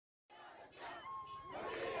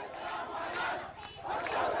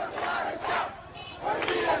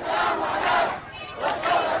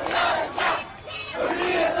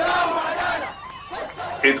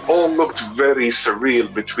all looked very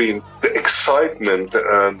surreal between the excitement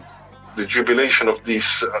and the jubilation of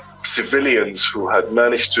these civilians who had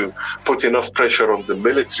managed to put enough pressure on the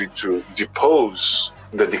military to depose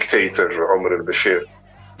the dictator, Omar al-Bashir.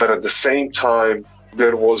 But at the same time,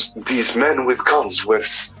 there was these men with guns were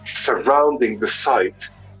surrounding the site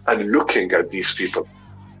and looking at these people.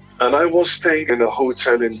 And I was staying in a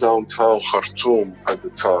hotel in downtown Khartoum at the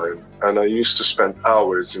time, and I used to spend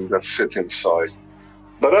hours in that sit inside.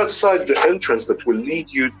 But outside the entrance that will lead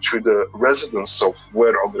you to the residence of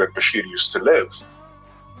where Omar al-Bashir used to live,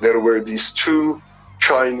 there were these two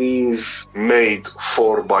Chinese-made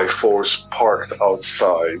 4x4s parked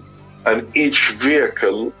outside, and each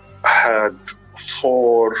vehicle had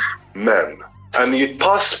 4 men. And you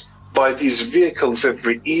pass by these vehicles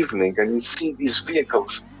every evening, and you see these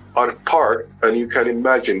vehicles are parked, and you can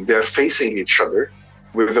imagine they're facing each other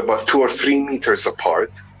with about 2 or 3 meters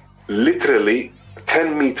apart, literally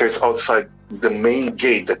 10 meters outside the main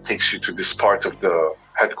gate that takes you to this part of the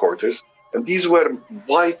headquarters. And these were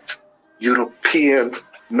white European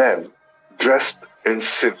men dressed in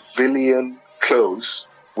civilian clothes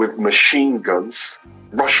with machine guns,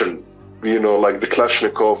 Russian, like the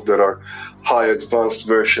Kalashnikov. There are high advanced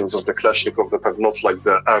versions of the Kalashnikov that are not like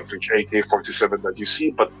the average AK-47 that you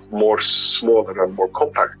see, but more smaller and more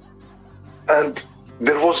compact. And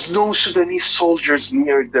there was no Sudanese soldiers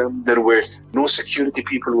near them. There were no security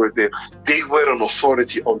people were there. They were an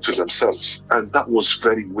authority unto themselves. And that was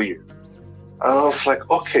very weird. And I was like,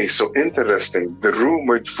 okay, so interesting. The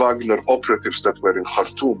rumored Wagner operatives that were in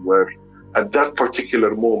Khartoum were at that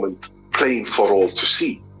particular moment plain for all to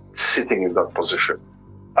see, sitting in that position.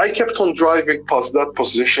 I kept on driving past that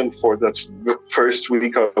position for that first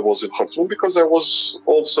week I was in Khartoum, because I was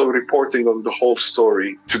also reporting on the whole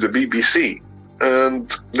story to the BBC.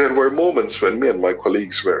 And there were moments when me and my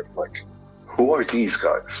colleagues were like, who are these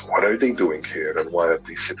guys? What are they doing here? And why are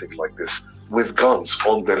they sitting like this with guns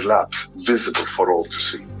on their laps, visible for all to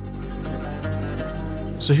see?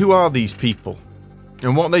 So who are these people?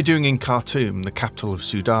 And what are they doing in Khartoum, the capital of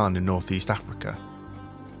Sudan in northeast Africa?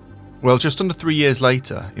 Well, just under 3 years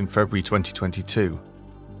later, in February 2022,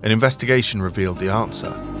 an investigation revealed the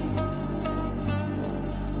answer.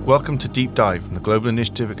 Welcome to Deep Dive from the Global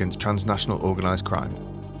Initiative Against Transnational Organised Crime.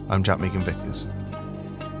 I'm Jack Megan-Vickers.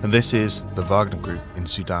 And this is the Wagner Group in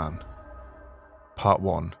Sudan. Part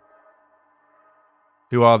 1.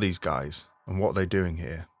 Who are these guys and what are they doing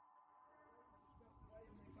here?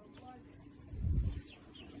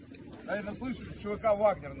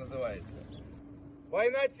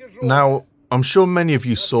 Now, I'm sure many of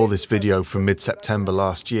you saw this video from mid-September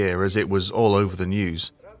last year, as it was all over the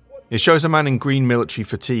news. It shows a man in green military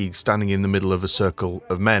fatigues standing in the middle of a circle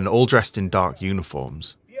of men, all dressed in dark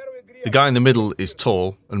uniforms. The guy in the middle is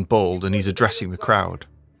tall and bald, and he's addressing the crowd.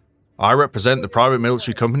 I represent the private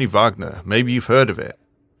military company Wagner. Maybe you've heard of it.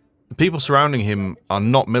 The people surrounding him are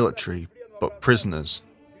not military, but prisoners.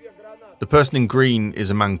 The person in green is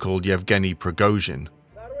a man called Yevgeny Prigozhin.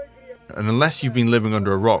 And unless you've been living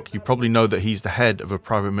under a rock, you probably know that he's the head of a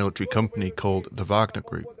private military company called the Wagner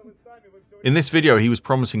Group. In this video, he was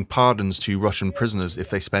promising pardons to Russian prisoners if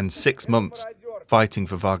they spend 6 months fighting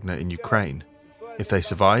for Wagner in Ukraine. If they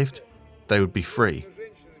survived, they would be free.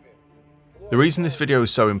 The reason this video is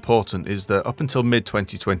so important is that up until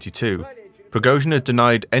mid-2022, Prigozhin had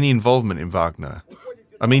denied any involvement in Wagner.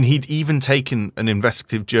 I mean, he'd even taken an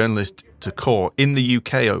investigative journalist to court in the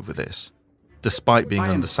UK over this, despite being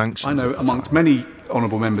under sanctions. I know, amongst many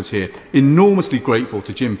honourable members here, enormously grateful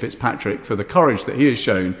to Jim Fitzpatrick for the courage that he has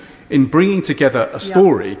shown in bringing together a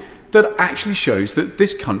story that actually shows that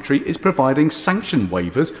this country is providing sanction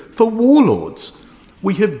waivers for warlords.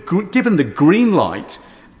 We have given the green light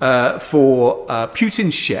for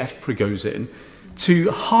Putin's chef, Prigozhin,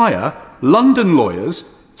 to hire London lawyers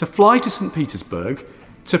to fly to St. Petersburg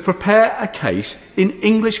to prepare a case in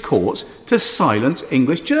English courts to silence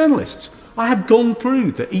English journalists. I have gone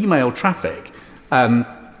through the email traffic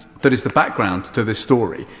that is the background to this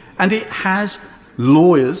story, and it has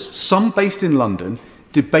lawyers, some based in London,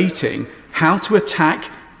 debating how to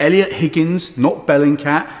attack Elliot Higgins, not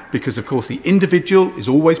Bellingcat, because of course the individual is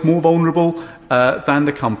always more vulnerable than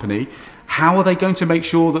the company. How are they going to make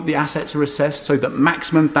sure that the assets are assessed so that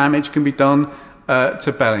maximum damage can be done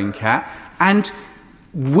to Bellingcat? And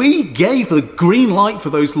we gave the green light for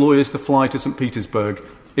those lawyers to fly to St. Petersburg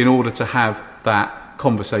in order to have that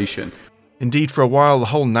conversation. Indeed, for a while, the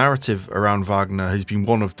whole narrative around Wagner has been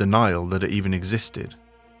one of denial that it even existed.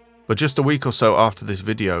 But just a week or so after this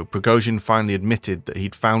video, Prigozhin finally admitted that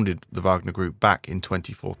he'd founded the Wagner Group back in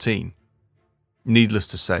 2014. Needless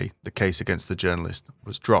to say, the case against the journalist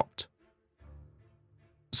was dropped.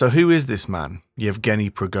 So who is this man, Yevgeny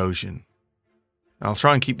Prigozhin? I'll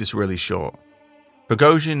try and keep this really short.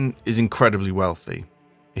 Prigozhin is incredibly wealthy.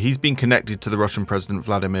 He's been connected to the Russian President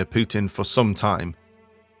Vladimir Putin for some time.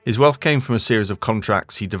 His wealth came from a series of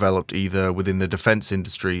contracts he developed either within the defense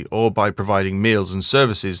industry or by providing meals and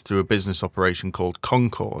services through a business operation called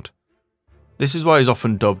Concord. This is why he's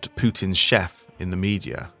often dubbed Putin's chef in the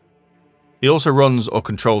media. He also runs or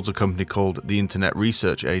controls a company called the Internet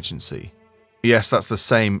Research Agency. Yes, that's the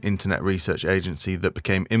same internet research agency that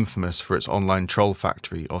became infamous for its online troll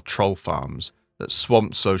factory or troll farms that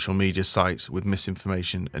swamped social media sites with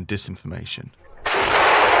misinformation and disinformation.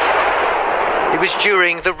 It was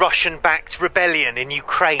during the Russian-backed rebellion in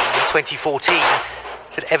Ukraine in 2014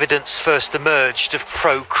 that evidence first emerged of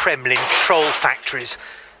pro-Kremlin troll factories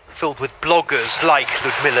filled with bloggers like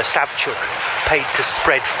Lyudmila Savchuk, paid to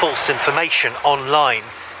spread false information online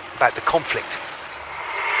about the conflict.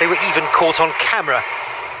 They were even caught on camera.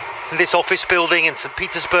 In this office building in St.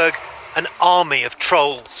 Petersburg, an army of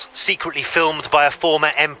trolls, secretly filmed by a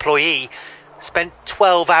former employee, spent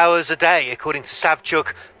 12 hours a day, according to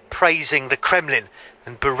Savchuk, praising the Kremlin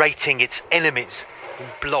and berating its enemies in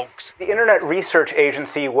blogs. The Internet Research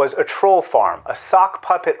Agency was a troll farm, a sock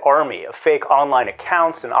puppet army of fake online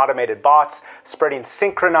accounts and automated bots spreading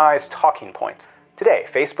synchronized talking points. Today,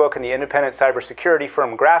 Facebook and the independent cybersecurity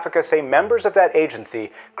firm Graphica say members of that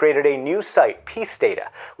agency created a new site, Peace Data,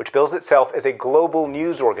 which bills itself as a global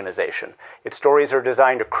news organization. Its stories are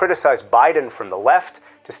designed to criticize Biden from the left,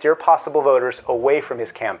 to steer possible voters away from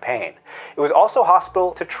his campaign. It was also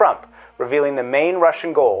hostile to Trump, revealing the main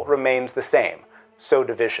Russian goal remains the same: sow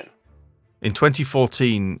division. In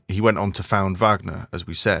 2014, he went on to found Wagner, as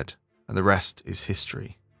we said, and the rest is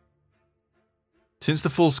history. Since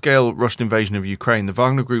the full-scale Russian invasion of Ukraine, the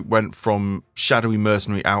Wagner Group went from shadowy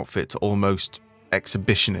mercenary outfit to almost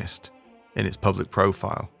exhibitionist in its public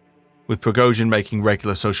profile, with Prigozhin making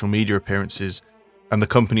regular social media appearances and the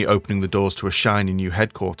company opening the doors to a shiny new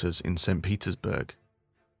headquarters in St. Petersburg.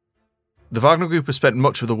 The Wagner Group has spent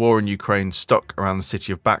much of the war in Ukraine stuck around the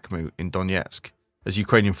city of Bakhmut in Donetsk, as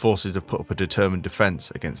Ukrainian forces have put up a determined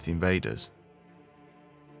defense against the invaders.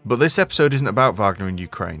 But this episode isn't about Wagner in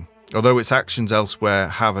Ukraine, although its actions elsewhere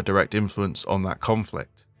have a direct influence on that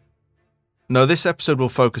conflict. No, this episode will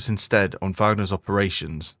focus instead on Wagner's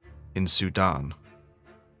operations in Sudan.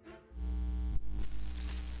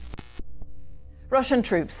 Russian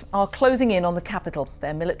troops are closing in on the capital.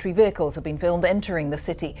 Their military vehicles have been filmed entering the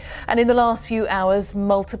city, and in the last few hours,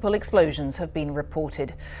 multiple explosions have been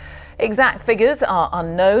reported. Exact figures are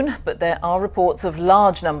unknown, but there are reports of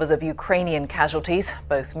large numbers of Ukrainian casualties,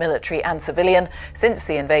 both military and civilian, since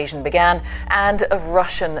the invasion began, and of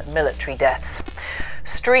Russian military deaths.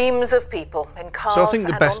 Streams of people in cars. So I think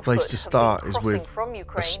the best place to start is with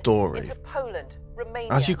a story.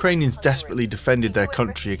 As Ukrainians desperately defended their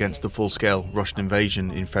country against the full-scale Russian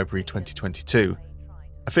invasion in February 2022,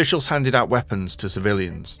 officials handed out weapons to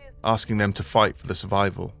civilians, asking them to fight for the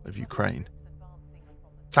survival of Ukraine.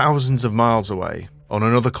 Thousands of miles away, on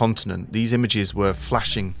another continent, these images were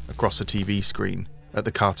flashing across a TV screen at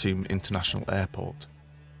the Khartoum International Airport.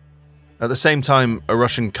 At the same time, a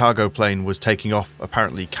Russian cargo plane was taking off,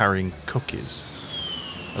 apparently carrying cookies,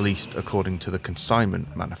 at least according to the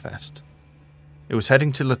consignment manifest. It was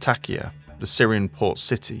heading to Latakia, the Syrian port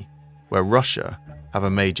city, where Russia have a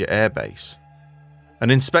major airbase.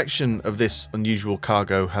 An inspection of this unusual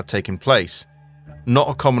cargo had taken place, not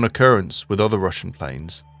a common occurrence with other Russian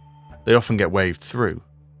planes. They often get waved through.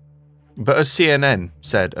 But as CNN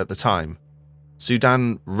said at the time,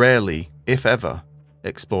 Sudan rarely, if ever,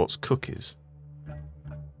 exports cookies.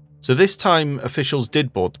 So this time officials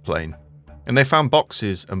did board the plane, and they found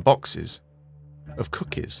boxes and boxes of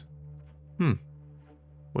cookies.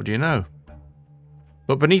 What do you know?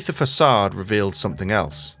 But beneath the facade revealed something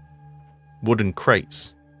else. Wooden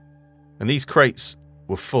crates. And these crates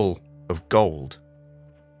were full of gold.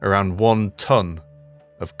 Around 1 ton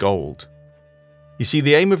of gold. You see,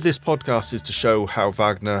 the aim of this podcast is to show how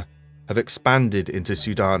Wagner have expanded into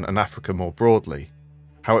Sudan and Africa more broadly,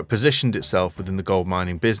 how it positioned itself within the gold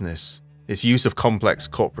mining business, its use of complex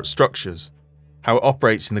corporate structures, how it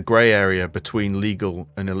operates in the grey area between legal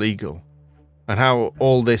and illegal, and how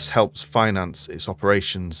all this helps finance its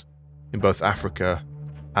operations in both Africa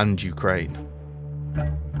and Ukraine.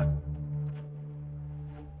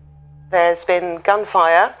 There's been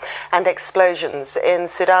gunfire and explosions in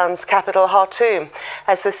Sudan's capital, Khartoum,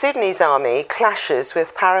 as the Sudanese army clashes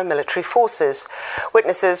with paramilitary forces.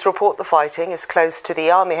 Witnesses report the fighting is close to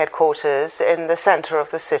the army headquarters in the centre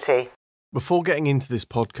of the city. Before getting into this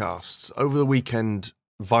podcast, over the weekend,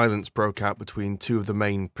 violence broke out between two of the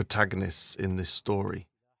main protagonists in this story.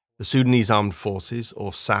 the Sudanese Armed Forces,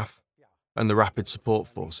 or SAF, and the Rapid Support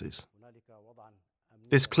Forces.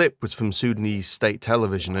 This clip was from Sudanese state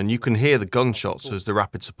television, and you can hear the gunshots as the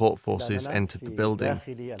Rapid Support Forces entered the building,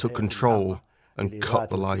 took control, and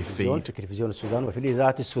cut the live feed.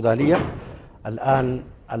 الآن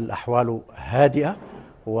الأحوال هادئة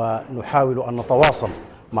ونحاول أن نتواصل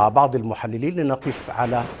مع بعض المحللين لنقف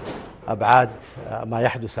على أبعاد ما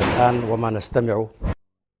يحدث الآن وما نستمع.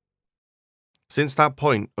 Since that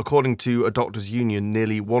point, according to a doctors' union,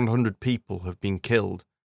 nearly 100 people have been killed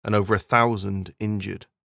and over 1,000 injured.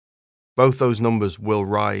 Both those numbers will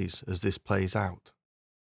rise as this plays out.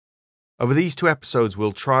 Over these two episodes,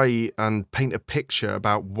 we'll try and paint a picture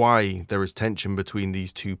about why there is tension between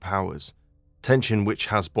these two powers, tension which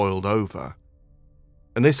has boiled over.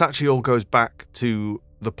 And this actually all goes back to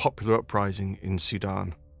the popular uprising in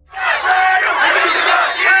Sudan.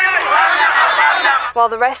 While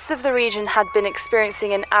the rest of the region had been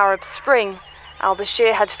experiencing an Arab Spring,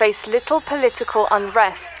 al-Bashir had faced little political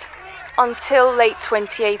unrest until late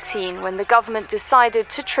 2018, when the government decided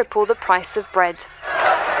to triple the price of bread.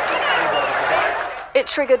 It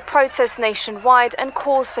triggered protests nationwide and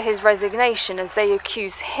calls for his resignation, as they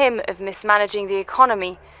accuse him of mismanaging the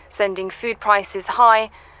economy, sending food prices high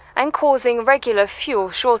and causing regular fuel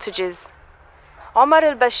shortages. Omar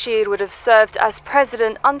al-Bashir would have served as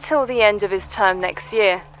president until the end of his term next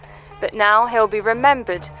year, but now he'll be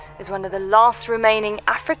remembered as one of the last remaining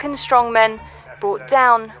African strongmen brought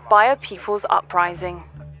down by a people's uprising.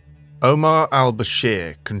 Omar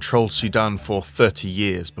al-Bashir controlled Sudan for 30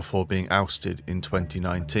 years before being ousted in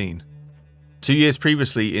 2019. 2 years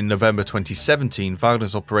previously, in November 2017,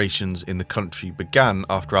 Wagner's operations in the country began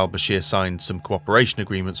after al-Bashir signed some cooperation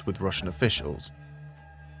agreements with Russian officials.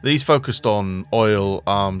 These focused on oil,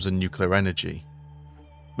 arms and nuclear energy.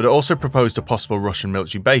 But it also proposed a possible Russian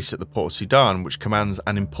military base at the port of Sudan, which commands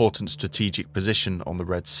an important strategic position on the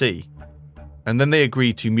Red Sea. And then they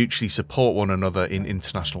agreed to mutually support one another in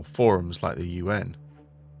international forums like the UN.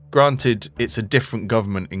 Granted, it's a different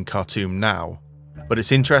government in Khartoum now, but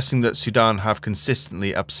it's interesting that Sudan have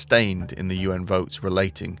consistently abstained in the UN votes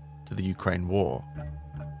relating to the Ukraine war.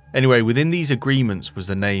 Anyway, within these agreements was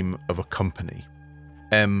the name of a company,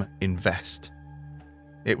 M Invest.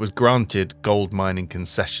 It was granted gold mining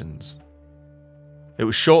concessions. It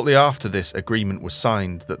was shortly after this agreement was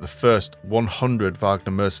signed that the first 100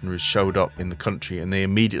 Wagner mercenaries showed up in the country, and they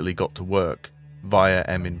immediately got to work via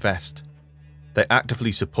M Invest. They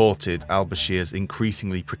actively supported al-Bashir's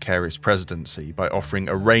increasingly precarious presidency by offering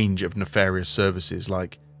a range of nefarious services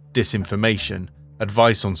like disinformation,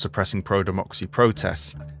 advice on suppressing pro-democracy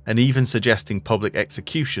protests, and even suggesting public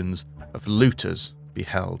executions of looters be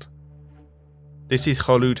held. This is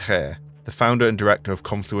Kholoud Khair, the founder and director of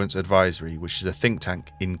Confluence Advisory, which is a think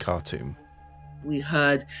tank in Khartoum. We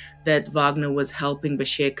heard that Wagner was helping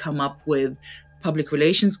Bashir come up with public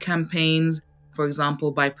relations campaigns, for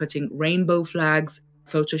example, by putting rainbow flags,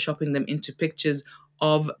 photoshopping them into pictures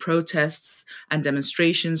of protests and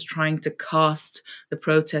demonstrations, trying to cast the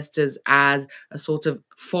protesters as a sort of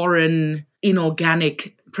foreign,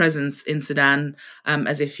 inorganic presence in Sudan,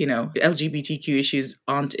 as if, LGBTQ issues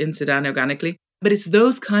aren't in Sudan organically. But it's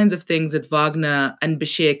those kinds of things that Wagner and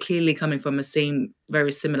Bashir, clearly coming from the same,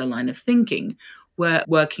 very similar line of thinking, were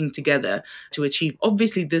working together to achieve.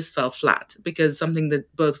 Obviously, this fell flat because something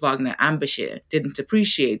that both Wagner and Bashir didn't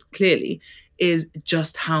appreciate clearly is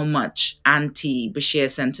just how much anti-Bashir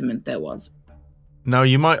sentiment there was. Now,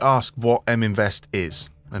 you might ask what M Invest is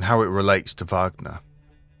and how it relates to Wagner.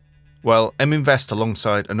 Well, M Invest,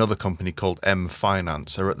 alongside another company called M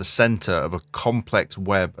Finance, are at the centre of a complex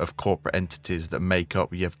web of corporate entities that make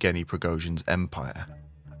up Yevgeny Prigozhin's empire.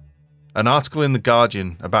 An article in The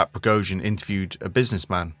Guardian about Prigozhin interviewed a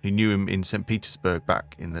businessman who knew him in St. Petersburg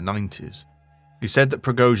back in the 90s. He said that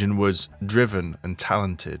Prigozhin was driven and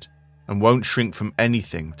talented and won't shrink from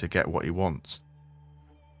anything to get what he wants.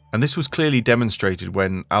 And this was clearly demonstrated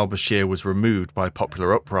when al-Bashir was removed by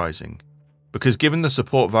popular uprising, because given the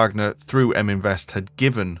support Wagner through M Invest had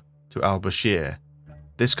given to al-Bashir,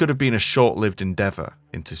 this could have been a short-lived endeavour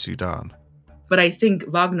into Sudan. But I think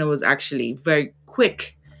Wagner was actually very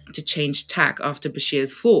quick to change tack after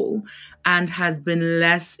Bashir's fall and has been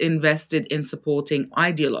less invested in supporting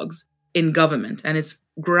ideologues in government. And it's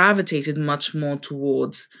gravitated much more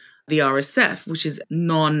towards the RSF, which is a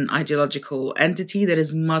non-ideological entity that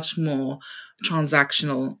is much more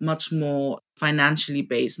transactional, much more financially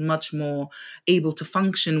based, much more able to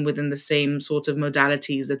function within the same sort of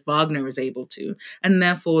modalities that Wagner is able to. And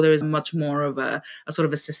therefore, there is much more of a sort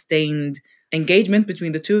of a sustained engagement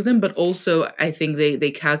between the two of them. But also, I think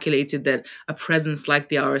they calculated that a presence like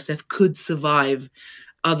the RSF could survive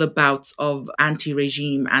other bouts of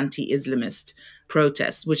anti-regime, anti-Islamist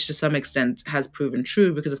protests, which to some extent has proven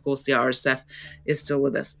true because, of course, the RSF is still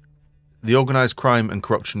with us. The Organised Crime and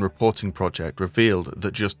Corruption Reporting Project revealed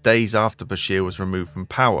that just days after Bashir was removed from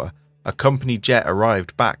power, a company jet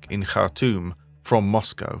arrived back in Khartoum from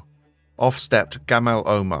Moscow. Off stepped Gamal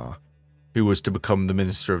Omar, who was to become the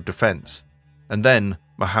Minister of Defence, and then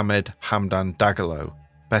Mohammed Hamdan Dagalo,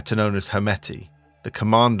 better known as Hemeti, the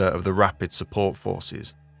commander of the Rapid Support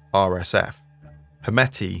Forces, RSF.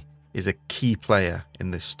 Hemeti is a key player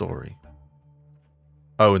in this story.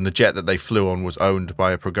 Oh, and the jet that they flew on was owned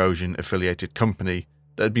by a Prigozhin-affiliated company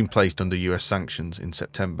that had been placed under US sanctions in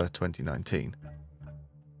September 2019.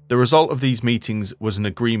 The result of these meetings was an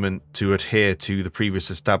agreement to adhere to the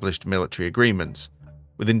previous established military agreements.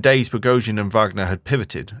 Within days, Prigozhin and Wagner had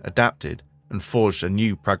pivoted, adapted, and forged a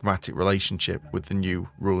new pragmatic relationship with the new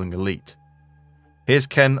ruling elite. Here's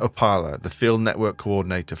Ken Opala, the Field Network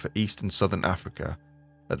Coordinator for East and Southern Africa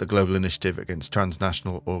at the Global Initiative Against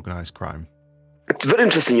Transnational Organised Crime. It's very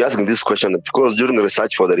interesting you're asking this question because during the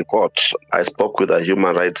research for the report, I spoke with a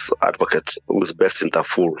human rights advocate who is based in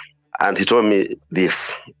Darfur. And he told me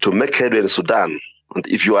this: to make headway in Sudan, and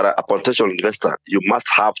if you are a potential investor, you must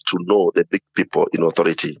have to know the big people in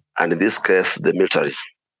authority, and in this case, the military.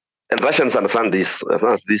 And Russians understand this,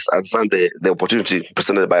 understand the opportunity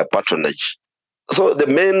presented by a patronage. So the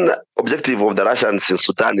main objective of the Russians in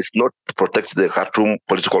Sudan is not to protect the Khartoum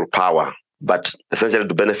political power, but essentially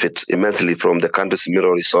to benefit immensely from the country's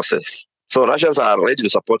mineral resources. So Russians are ready to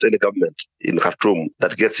support any government in Khartoum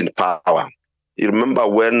that gets in power. You remember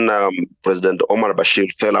when President Omar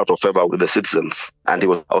Bashir fell out of favor with the citizens and he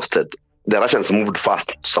was ousted. The Russians moved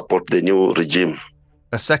fast to support the new regime.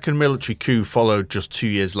 A second military coup followed just 2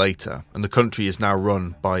 years later, and the country is now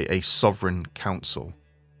run by a sovereign council.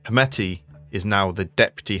 Hemeti is now the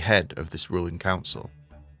deputy head of this ruling council.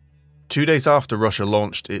 2 days after Russia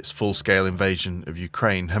launched its full-scale invasion of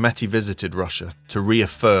Ukraine, Hemeti visited Russia to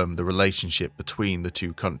reaffirm the relationship between the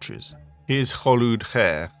two countries. Here's Kholoud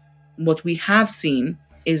Khair. What we have seen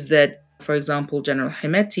is that, for example, General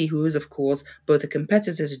Hemeti, who is, of course, both a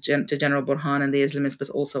competitor to General Burhan and the Islamists, but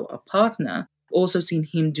also a partner, also seen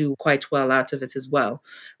him do quite well out of it as well.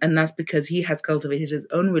 And that's because he has cultivated his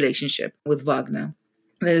own relationship with Wagner.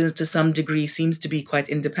 That is, to some degree, seems to be quite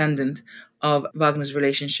independent of Wagner's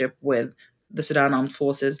relationship with the Sudan Armed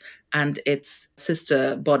Forces and its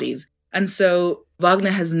sister bodies. And so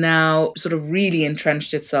Wagner has now sort of really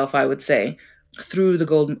entrenched itself, I would say, through the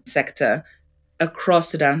gold sector across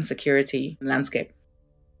Sudan's security landscape.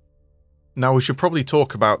 Now we should probably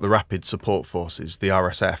talk about the Rapid Support Forces, the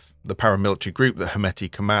RSF, the paramilitary group that Hemeti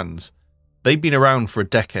commands. They've been around for a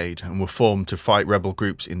decade and were formed to fight rebel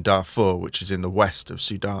groups in Darfur, which is in the west of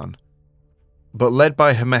Sudan. But led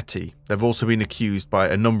by Hemeti, they've also been accused by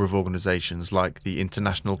a number of organisations like the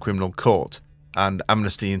International Criminal Court and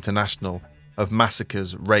Amnesty International of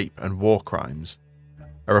massacres, rape and war crimes.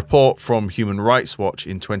 A report from Human Rights Watch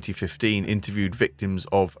in 2015 interviewed victims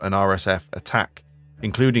of an RSF attack,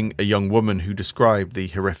 including a young woman who described the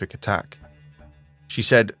horrific attack. She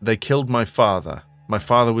said, "They killed my father. My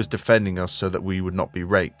father was defending us so that we would not be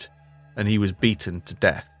raped, and he was beaten to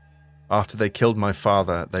death. After they killed my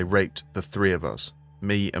father, they raped the three of us,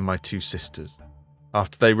 me and my two sisters.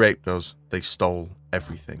 After they raped us, they stole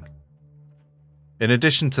everything." In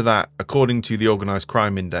addition to that, according to the Organised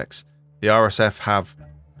Crime Index, the RSF have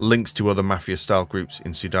links to other mafia-style groups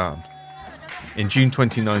in Sudan. In June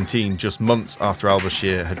 2019, just months after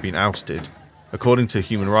al-Bashir had been ousted, according to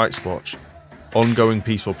Human Rights Watch, ongoing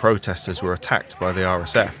peaceful protesters were attacked by the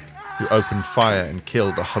RSF, who opened fire and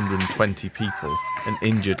killed 120 people and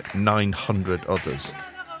injured 900 others.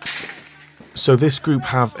 So this group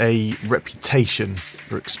have a reputation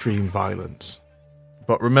for extreme violence.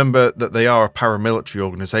 But remember that they are a paramilitary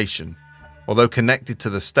organisation. Although connected to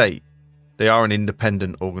the state, they are an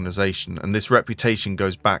independent organisation, and this reputation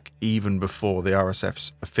goes back even before the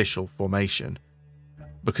RSF's official formation,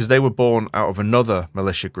 because they were born out of another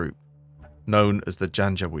militia group, known as the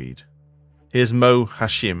Janjaweed. Here's Mo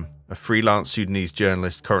Hashim, a freelance Sudanese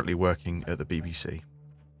journalist currently working at the BBC.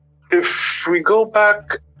 If we go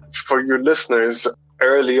back, for your listeners,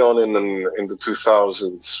 early on in the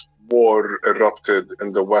 2000s, war erupted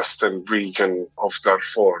in the western region of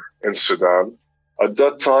Darfur in Sudan. At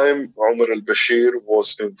that time, Omar al-Bashir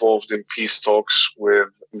was involved in peace talks with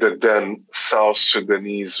the then South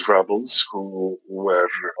Sudanese rebels who were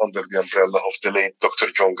under the umbrella of the late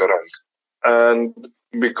Dr. John Garang. And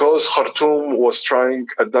because Khartoum was trying,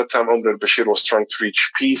 at that time, Omar al-Bashir was trying to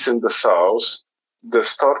reach peace in the south, The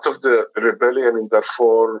start of the rebellion in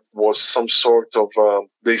Darfur was some sort of,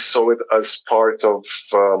 they saw it as part of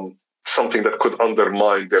something that could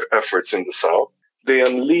undermine their efforts in the south. They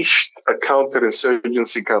unleashed a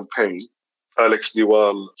counterinsurgency campaign, Alex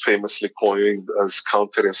Diwal famously coined as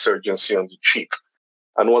counterinsurgency on the cheap.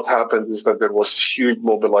 And what happened is that there was huge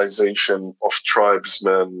mobilization of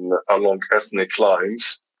tribesmen along ethnic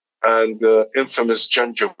lines, and the infamous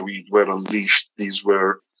Janjaweed were unleashed. These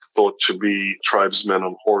were thought to be tribesmen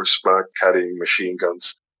on horseback carrying machine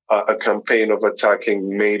guns. A campaign of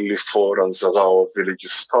attacking mainly For and Zagawa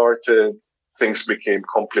villages started. Things became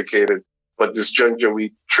complicated, but this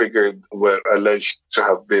Janjaweed were alleged to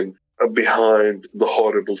have been behind the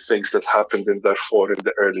horrible things that happened in Darfur in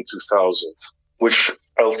the early 2000s, which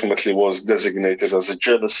ultimately was designated as a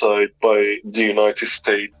genocide by the United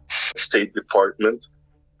States State Department.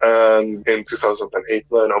 And in 2008,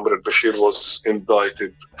 Omar al-Bashir was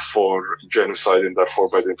indicted for genocide in Darfur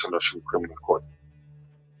by the International Criminal Court.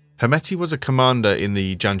 Hemeti was a commander in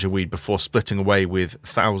the Janjaweed before splitting away with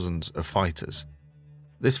thousands of fighters.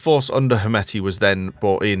 This force under Hemeti was then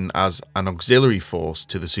brought in as an auxiliary force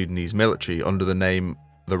to the Sudanese military under the name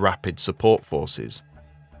the Rapid Support Forces,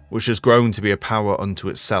 which has grown to be a power unto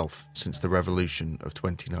itself since the revolution of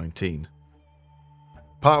 2019.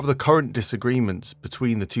 Part of the current disagreements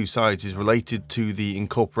between the two sides is related to the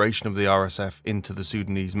incorporation of the RSF into the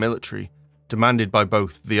Sudanese military, demanded by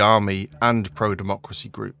both the army and pro-democracy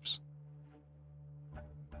groups.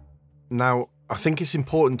 Now, I think it's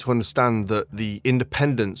important to understand that the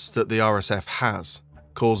independence that the RSF has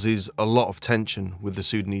causes a lot of tension with the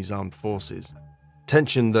Sudanese Armed Forces.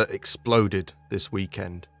 Tension that exploded this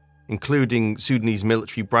weekend, including Sudanese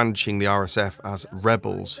military brandishing the RSF as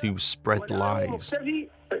rebels who spread lies.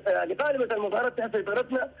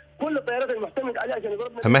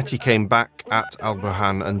 Hemeti came back at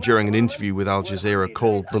Al-Burhan and during an interview with Al Jazeera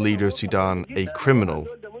called the leader of Sudan a criminal,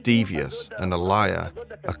 devious and a liar,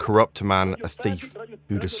 a corrupt man, a thief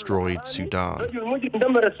who destroyed Sudan.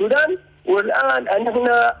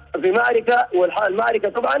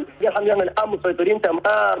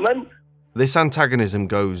 This antagonism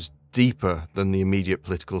goes deeper than the immediate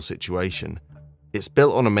political situation. It's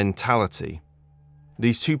built on a mentality.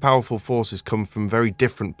 These two powerful forces come from very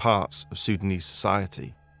different parts of Sudanese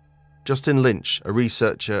society. Justin Lynch, a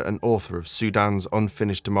researcher and author of Sudan's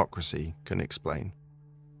Unfinished Democracy, can explain.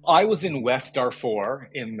 I was in West Darfur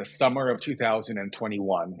in the summer of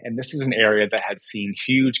 2021, and this is an area that had seen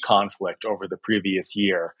huge conflict over the previous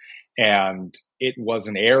year. And it was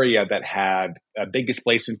an area that had a big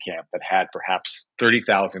displacement camp that had perhaps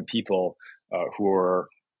 30,000 people who were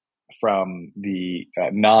from the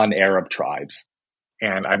non-Arab tribes.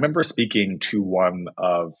 And I remember speaking to one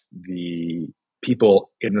of the people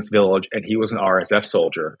in this village, and he was an RSF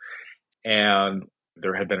soldier. And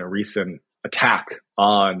there had been a recent attack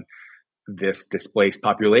on this displaced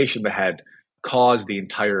population that had caused the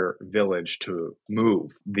entire village to move.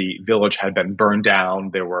 The village had been burned down.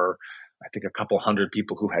 There were, I think, a couple hundred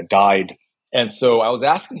people who had died. And so I was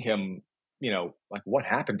asking him, what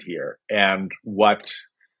happened here? And what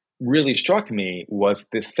really struck me was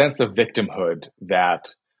this sense of victimhood that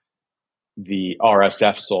the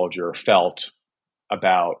RSF soldier felt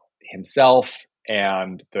about himself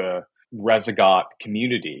and the Rezagat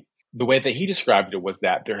community. The way that he described it was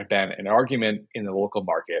that there had been an argument in the local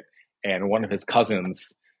market and one of his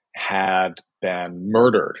cousins had been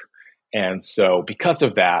murdered. And so because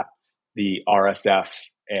of that, the RSF,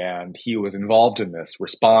 and he was involved in this,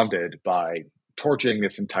 responded by torching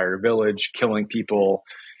this entire village, killing people,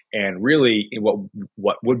 and really in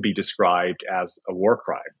what would be described as a war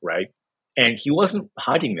crime, right? And he wasn't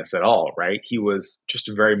hiding this at all, right? He was just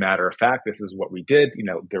a very matter of fact, this is what we did.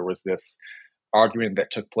 There was this argument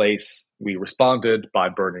that took place. We responded by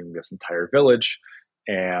burning this entire village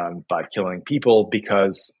and by killing people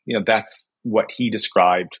because, that's what he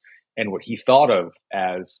described and what he thought of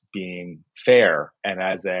as being fair and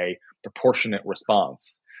as a proportionate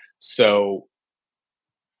response. So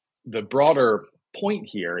the broader point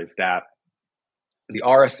here is that the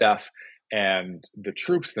RSF and the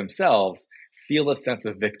troops themselves feel a sense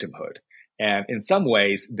of victimhood. And in some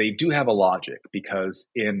ways, they do have a logic because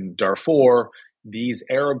in Darfur, these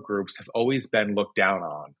Arab groups have always been looked down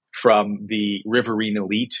on from the riverine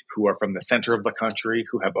elite who are from the center of the country,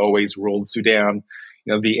 who have always ruled Sudan.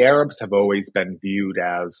 The Arabs have always been viewed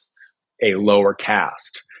as a lower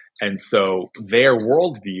caste. And so their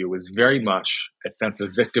worldview is very much a sense of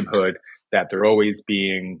victimhood, that they're always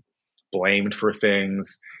being blamed for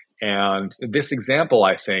things. And this example,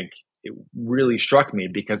 I think, it really struck me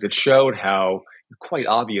because it showed how quite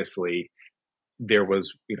obviously there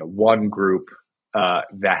was, one group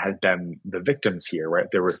that had been the victims here, right?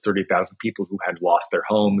 There was 30,000 people who had lost their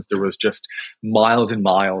homes. There was just miles and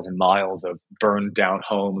miles and miles of burned down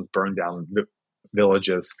homes, burned down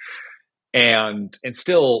villages. And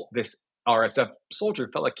still this RSF soldier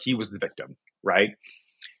felt like he was the victim, right?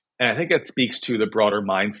 And I think that speaks to the broader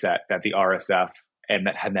mindset that the RSF and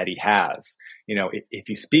that Hemeti has. You know, if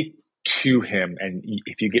you speak to him and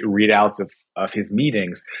if you get readouts of his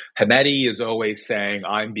meetings, Hemeti is always saying,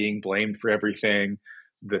 I'm being blamed for everything.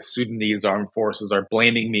 The Sudanese Armed Forces are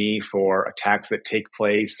blaming me for attacks that take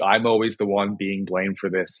place. I'm always the one being blamed for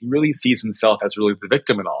this. He really sees himself as really the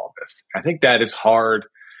victim in all of this. I think that is hard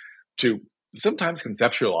to sometimes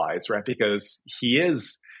conceptualize, right? Because he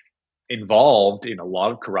is involved in a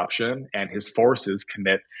lot of corruption and his forces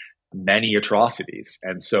commit many atrocities.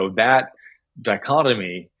 And so that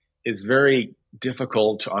dichotomy is very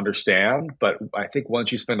difficult to understand. But I think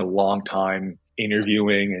once you spend a long time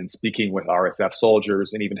interviewing and speaking with RSF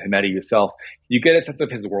soldiers and even Hemeti himself, you get a sense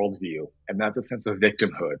of his worldview. And that's a sense of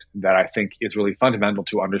victimhood that I think is really fundamental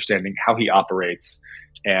to understanding how he operates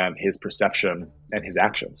and his perception and his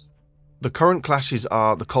actions. The current clashes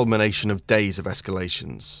are the culmination of days of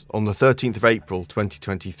escalations. On the 13th of April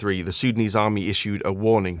 2023, the Sudanese army issued a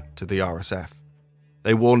warning to the RSF.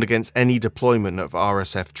 They warned against any deployment of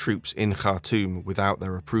RSF troops in Khartoum without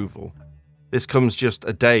their approval. This comes just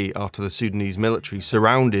a day after the Sudanese military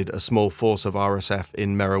surrounded a small force of RSF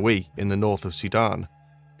in Merowe in the north of Sudan,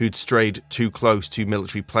 who'd strayed too close to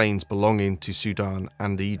military planes belonging to Sudan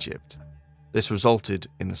and Egypt. This resulted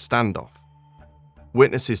in a standoff.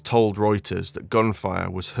 Witnesses told Reuters that gunfire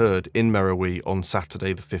was heard in Merowe on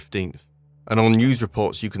Saturday the 15th, and on news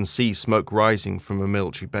reports you can see smoke rising from a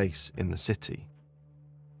military base in the city.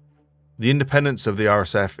 The independence of the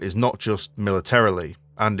RSF is not just militarily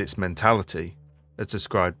and its mentality, as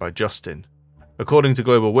described by Justin. According to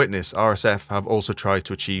Global Witness, RSF have also tried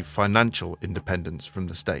to achieve financial independence from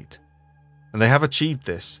the state, and they have achieved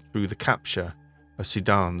this through the capture of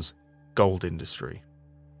Sudan's gold industry.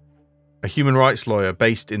 A human rights lawyer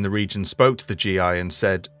based in the region spoke to the GI and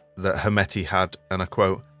said that Hemeti had, and I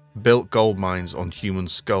quote, built gold mines on human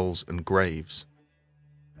skulls and graves.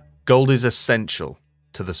 Gold is essential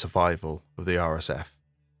to the survival of the RSF.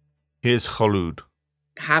 Here's Kholoud.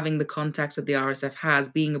 Having the contacts that the RSF has,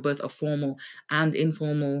 being both a formal and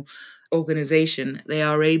informal organization, they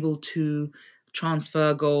are able to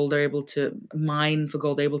transfer gold, they're able to mine for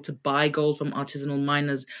gold, they're able to buy gold from artisanal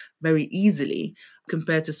miners very easily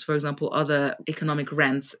compared to, for example, other economic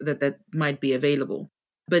rents that might be available.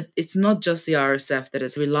 But it's not just the RSF that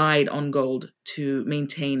has relied on gold to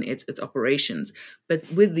maintain its operations, but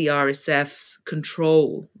with the RSF's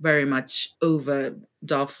control very much over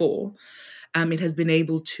Darfur, it has been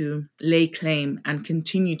able to lay claim and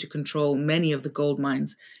continue to control many of the gold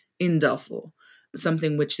mines in Darfur,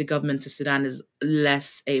 something which the government of Sudan is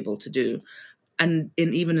less able to do. And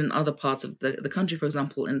even in other parts of the country, for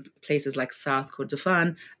example, in places like South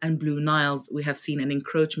Kordofan and Blue Niles, we have seen an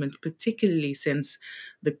encroachment, particularly since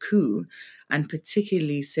the coup, and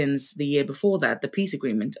particularly since the year before that, the peace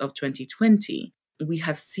agreement of 2020. We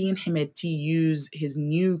have seen Hemeti use his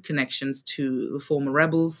new connections to the former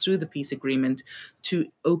rebels through the peace agreement to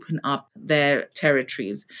open up their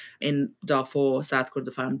territories in Darfur, South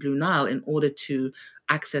Kordofan, Blue Nile in order to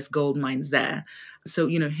access gold mines there. So,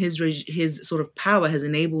 his sort of power has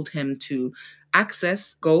enabled him to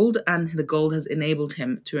access gold, and the gold has enabled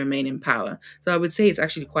him to remain in power. So I would say it's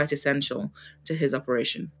actually quite essential to his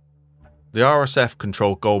operation. The RSF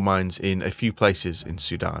control gold mines in a few places in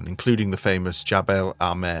Sudan, including the famous Jabal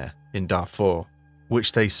al-Mer in Darfur,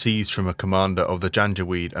 which they seized from a commander of the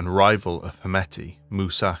Janjaweed and rival of Hemeti,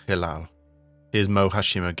 Musa Hilal. Here's Mo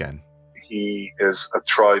Hashim again. He is a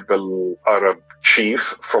tribal Arab chief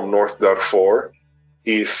from North Darfur.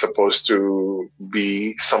 He is supposed to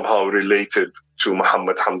be somehow related to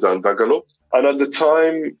Mohammed Hamdan Dagalo. And at the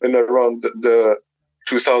time, in around the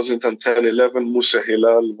 2010-11, Musa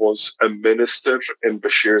Hilal was a minister in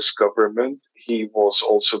Bashir's government. He was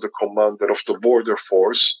also the commander of the border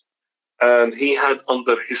force. And he had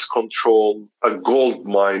under his control a gold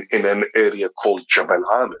mine in an area called Jabal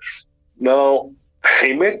Amir. Now,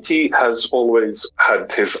 Hemeti has always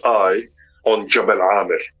had his eye on Jabal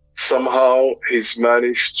Amir. Somehow, he's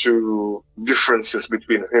managed to, differences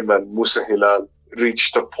between him and Musa Hilal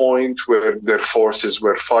reached a point where their forces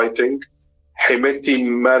were fighting. Hemeti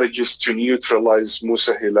manages to neutralize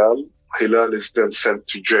Musa Hilal. Hilal is then sent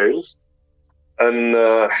to jail. And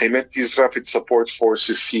Hemeti's rapid support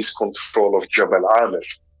forces seize control of Jabal Amir.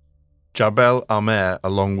 Jabal al-Mer,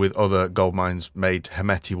 along with other gold mines, made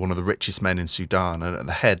Hemeti one of the richest men in Sudan and at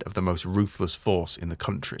the head of the most ruthless force in the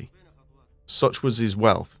country. such was his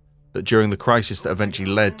wealth that during the crisis that eventually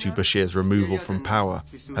led to Bashir's removal from power,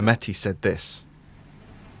 Hemeti said this.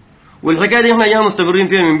 والحكايه دي احنا جاي مستمرين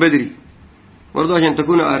فيها من بدري برضه عشان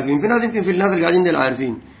تكونوا عارفين في ناس يمكن في الناس اللي قاعدين دول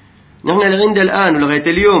عارفين نحن لغايه الان ولغايه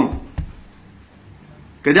اليوم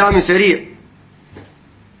كدعم سريع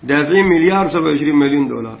دافعين $1.27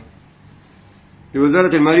 مليار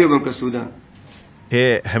لوزاره الماليه وبنك السودان.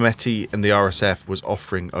 Here, Hemeti and the RSF was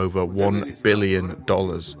offering over $1 billion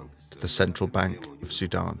to the Central Bank of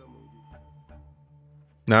Sudan.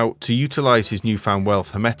 Now, to utilise his newfound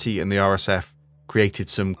wealth, Hemeti and the RSF created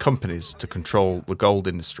some companies to control the gold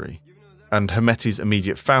industry, and Hemeti's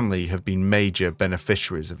immediate family have been major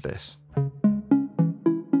beneficiaries of this.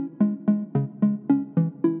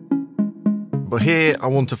 But here I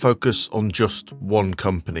want to focus on just one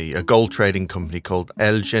company, a gold trading company called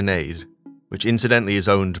El Junaid, which incidentally is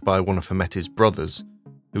owned by one of Hemeti's brothers,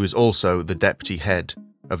 who is also the deputy head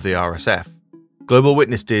of the RSF. Global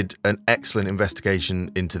Witness did an excellent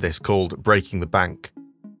investigation into this called Breaking the Bank.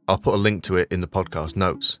 I'll put a link to it in the podcast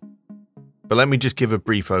notes. But let me just give a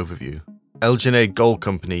brief overview. El Junaid Gold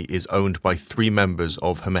Company is owned by 3 members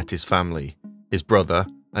of Hemeti's family, his brother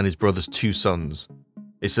and his brother's 2 sons.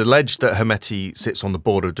 It's alleged that Hemeti sits on the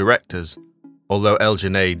board of directors, although El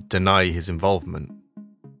Junaid deny his involvement.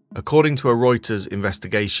 According to a Reuters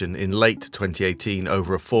investigation in late 2018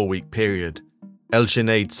 over a 4-week period, El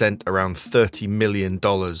Junaid sent around $30 million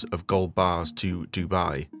of gold bars to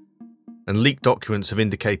Dubai. And leaked documents have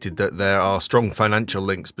indicated that there are strong financial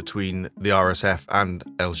links between the RSF and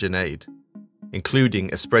El Junaid,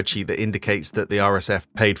 including a spreadsheet that indicates that the RSF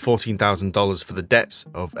paid $14,000 for the debts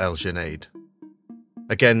of El Junaid.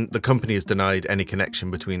 Again, the company has denied any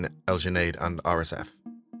connection between El Junaid and RSF.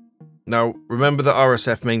 Now, remember that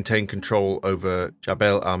RSF maintained control over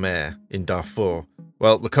Jabal Amer in Darfur.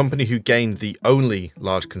 Well, the company who gained the only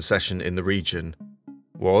large concession in the region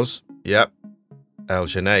was, El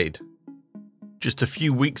Junaid. Just a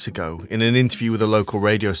few weeks ago, in an interview with a local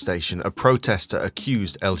radio station, a protester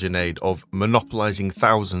accused El Junaid of monopolising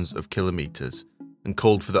thousands of kilometres and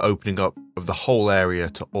called for the opening up of the whole area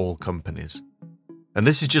to all companies. And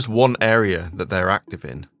this is just one area that they're active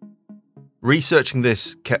in. Researching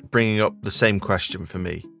this kept bringing up the same question for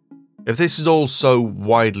me. If this is all so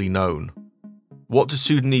widely known, what do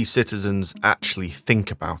Sudanese citizens actually think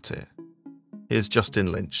about it? Here's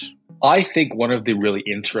Justin Lynch. I think one of the really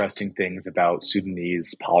interesting things about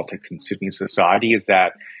Sudanese politics and Sudanese society is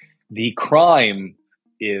that the crime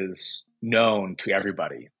is known to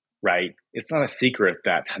everybody, right? It's not a secret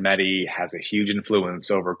that Hemeti has a huge influence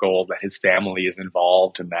over gold, that his family is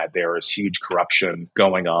involved, and that there is huge corruption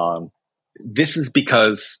going on. This is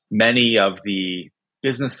because many of the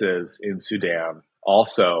businesses in Sudan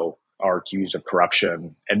also are accused of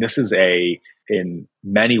corruption. And this is in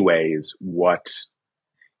many ways, what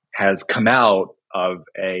has come out of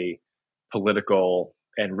a political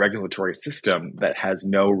and regulatory system that has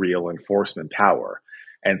no real enforcement power.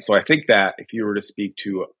 And so I think that if you were to speak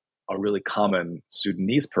to a really common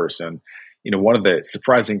Sudanese person, one of the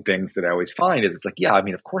surprising things that I always find is it's like,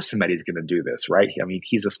 of course Hemeti's going to do this, right?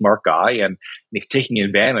 He's a smart guy and he's taking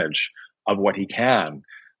advantage of what he can.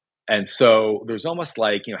 And so there's almost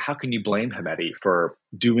like, how can you blame Hemeti for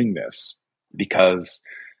doing this? Because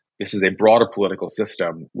this is a broader political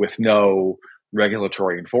system with no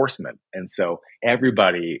regulatory enforcement. And so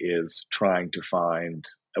everybody is trying to find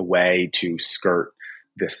a way to skirt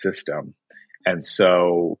this system. And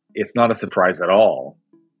so it's not a surprise at all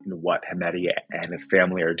what Hemeti and his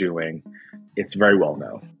family are doing. It's very well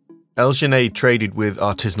known. El Junaid traded with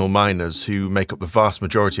artisanal miners who make up the vast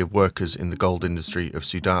majority of workers in the gold industry of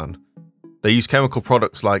Sudan. They use chemical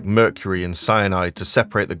products like mercury and cyanide to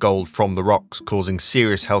separate the gold from the rocks, causing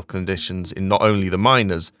serious health conditions in not only the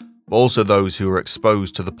miners, but also those who are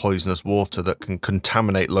exposed to the poisonous water that can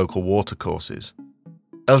contaminate local watercourses.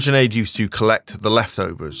 El Junaid used to collect the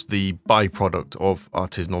leftovers, the byproduct of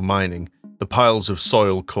artisanal mining, the piles of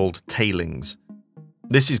soil called tailings.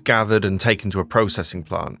 This is gathered and taken to a processing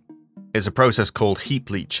plant. It's a process called heap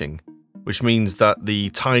leaching, which means that the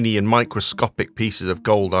tiny and microscopic pieces of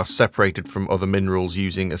gold are separated from other minerals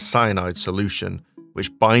using a cyanide solution,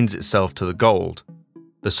 which binds itself to the gold.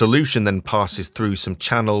 The solution then passes through some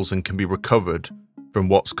channels and can be recovered from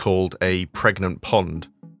what's called a pregnant pond,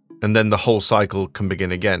 and then the whole cycle can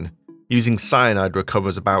begin again. Using cyanide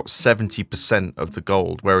recovers about 70% of the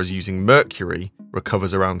gold, whereas using mercury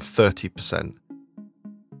recovers around 30%.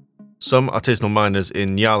 Some artisanal miners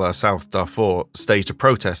in Nyala, South Darfur, staged a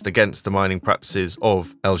protest against the mining practices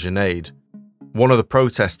of El Junaid. One of the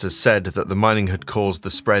protesters said that the mining had caused the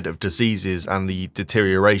spread of diseases and the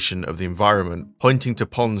deterioration of the environment, pointing to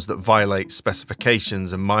ponds that violate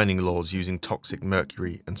specifications and mining laws using toxic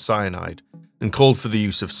mercury and cyanide, and called for the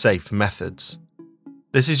use of safe methods.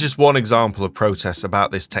 This is just one example of protests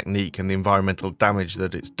about this technique and the environmental damage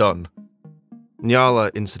that it's done.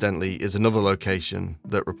 Nyala, incidentally, is another location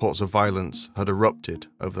that reports of violence had erupted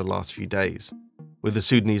over the last few days, with the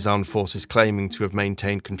Sudanese Armed Forces claiming to have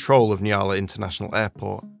maintained control of Nyala International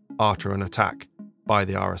Airport after an attack by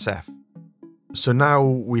the RSF. So now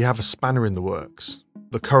we have a spanner in the works.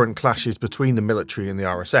 The current clashes between the military and the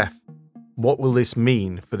RSF. What will this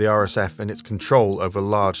mean for the RSF and its control over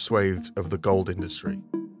large swathes of the gold industry?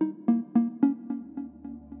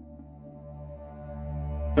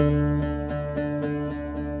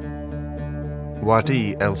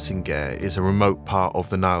 Wadi El Singar is a remote part of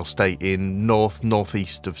the Nile state in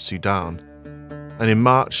northeast of Sudan. And in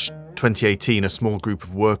March 2018, a small group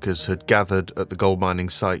of workers had gathered at the gold mining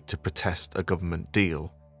site to protest a government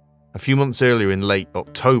deal. A few months earlier, in late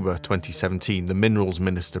October 2017, the Minerals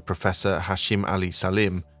Minister, Professor Hashim Ali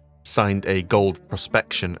Salim, signed a gold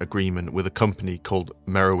prospection agreement with a company called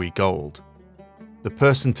Merowe Gold. The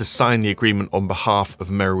person to sign the agreement on behalf of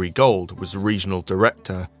Merowe Gold was the regional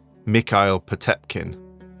director, Mikhail Potepkin,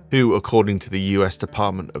 who, according to the US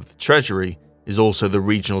Department of the Treasury, is also the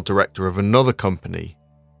regional director of another company,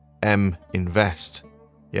 M Invest.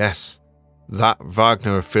 Yes, that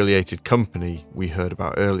Wagner-affiliated company we heard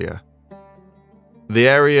about earlier. The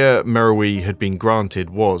area Merowe had been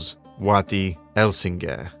granted was Wadi El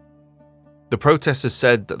Singar. The protesters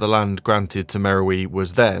said that the land granted to Merowe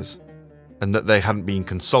was theirs, and that they hadn't been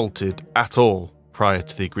consulted at all prior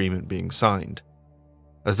to the agreement being signed.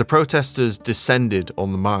 As the protesters descended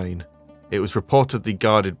on the mine, it was reportedly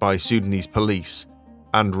guarded by Sudanese police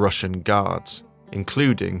and Russian guards,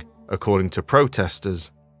 including, according to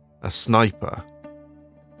protesters, a sniper.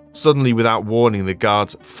 Suddenly, without warning, the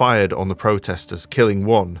guards fired on the protesters, killing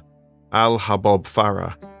one, Al-Habob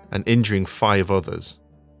Farah, and injuring 5 others.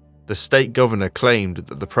 The state governor claimed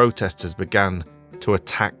that the protesters began to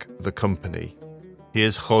attack the company.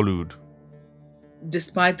 Here's Kholoud.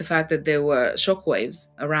 Despite the fact that there were shockwaves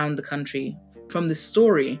around the country from this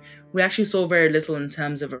story, we actually saw very little in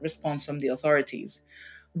terms of a response from the authorities.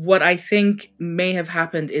 What I think may have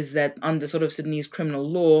happened is that under sort of Sudanese criminal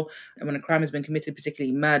law, when a crime has been committed,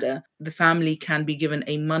 particularly murder, the family can be given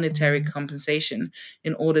a monetary compensation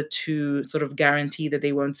in order to sort of guarantee that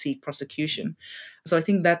they won't seek prosecution. So I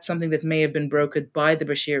think that's something that may have been brokered by the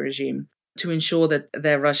Bashir regime to ensure that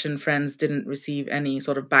their Russian friends didn't receive any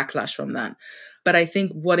sort of backlash from that. But I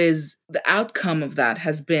think what is the outcome of that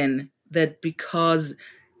has been that because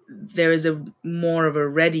there is more of a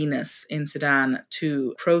readiness in Sudan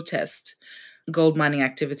to protest gold mining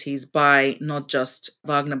activities by not just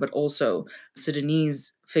Wagner, but also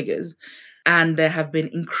Sudanese figures. And there have been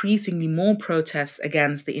increasingly more protests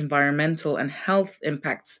against the environmental and health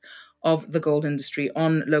impacts of the gold industry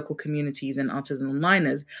on local communities and artisanal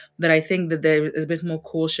miners, that I think that there is a bit more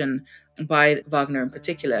caution by Wagner in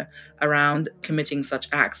particular around committing such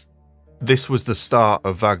acts. This was the start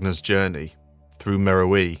of Wagner's journey through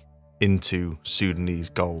Merowe into Sudanese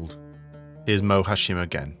gold. Here's Mo Hashim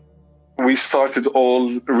again. We started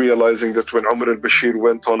all realizing that when Omar al-Bashir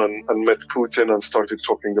went on and met Putin and started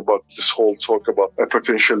talking about this whole talk about a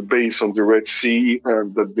potential base on the Red Sea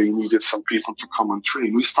and that they needed some people to come and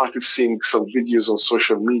train, we started seeing some videos on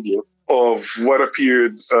social media of what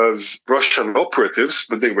appeared as Russian operatives,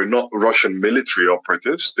 but they were not Russian military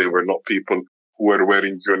operatives. They were not people who were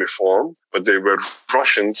wearing uniform, but they were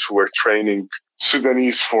Russians who were training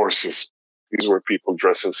Sudanese forces. These were people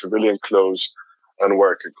dressed in civilian clothes and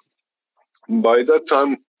working. By that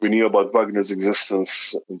time, we knew about Wagner's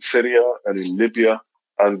existence in Syria and in Libya,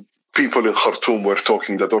 and people in Khartoum were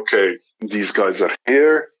talking that, okay, these guys are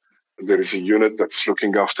here. There is a unit that's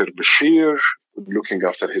looking after Bashir, looking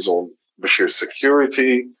after his own Bashir's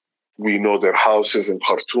security. We know their houses in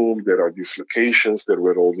Khartoum. There are these locations. There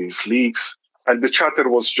were all these leaks. And the chatter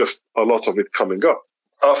was just a lot of it coming up.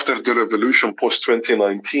 After the revolution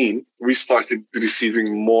post-2019, we started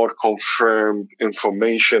receiving more confirmed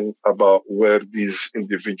information about where these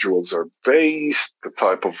individuals are based, the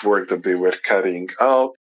type of work that they were carrying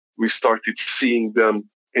out. We started seeing them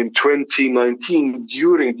in 2019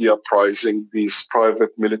 during the uprising, these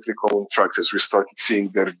private military contractors. We started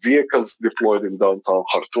seeing their vehicles deployed in downtown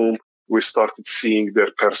Khartoum. We started seeing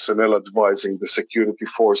their personnel advising the security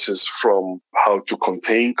forces from how to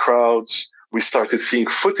contain crowds. We started seeing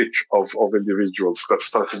footage of individuals that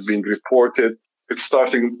started being reported. It's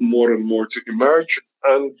starting more and more to emerge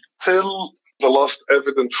until The last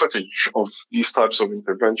evident footage of these types of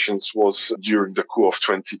interventions was during the coup of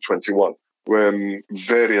 2021, when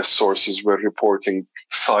various sources were reporting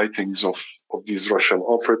sightings of these Russian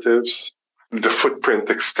operatives. The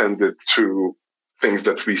footprint extended to things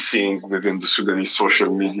that we're seeing within the Sudanese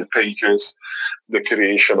social media pages, the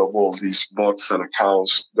creation of all these bots and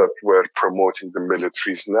accounts that were promoting the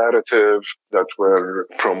military's narrative, that were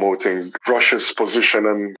promoting Russia's position.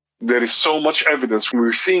 And there is so much evidence.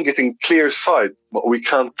 We're seeing it in clear sight, but we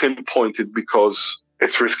can't pinpoint it because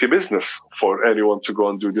it's risky business for anyone to go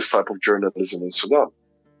and do this type of journalism in Sudan.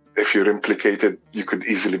 If you're implicated, you could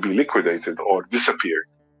easily be liquidated or disappear.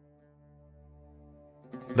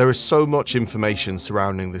 There is so much information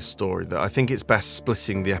surrounding this story that I think it's best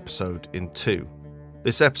splitting the episode in two.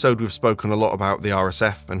 This episode we've spoken a lot about the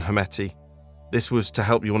RSF and Hemeti. This was to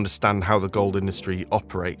help you understand how the gold industry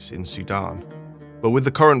operates in Sudan. But with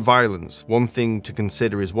the current violence, one thing to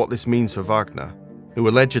consider is what this means for Wagner, who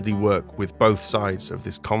allegedly work with both sides of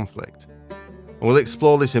this conflict. And we'll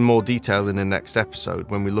explore this in more detail in the next episode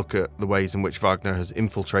when we look at the ways in which Wagner has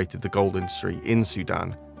infiltrated the gold industry in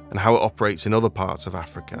Sudan and how it operates in other parts of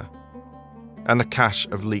Africa, and a cache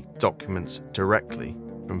of leaked documents directly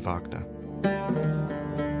from Wagner.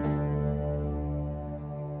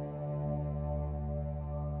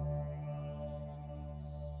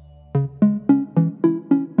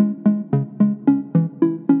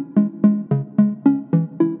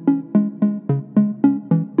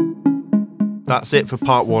 That's it for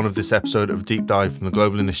part one of this episode of Deep Dive from the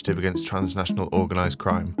Global Initiative Against Transnational Organised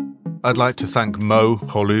Crime. I'd like to thank Mo,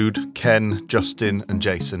 Kholoud, Ken, Justin and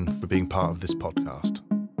Jason for being part of this podcast.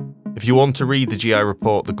 If you want to read the GI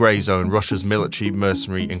report, The Grey Zone, Russia's Military,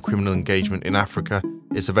 Mercenary and Criminal Engagement in Africa,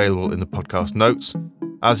 it's available in the podcast notes,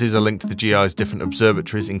 as is a link to the GI's different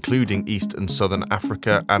observatories, including East and Southern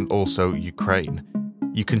Africa and also Ukraine.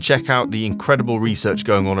 You can check out the incredible research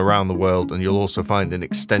going on around the world, and you'll also find an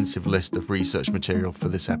extensive list of research material for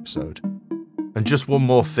this episode. And just one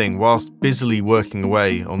more thing, whilst busily working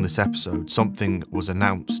away on this episode, something was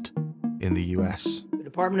announced in the US. The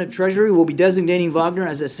Department of Treasury will be designating Wagner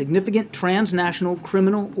as a significant transnational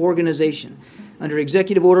criminal organization under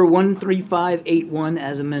Executive Order 13581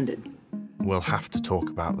 as amended. We'll have to talk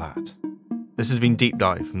about that. This has been Deep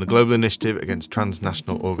Dive from the Global Initiative Against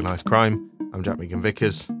Transnational Organised Crime. I'm Jack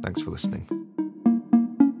Megan-Vickers. Thanks for listening.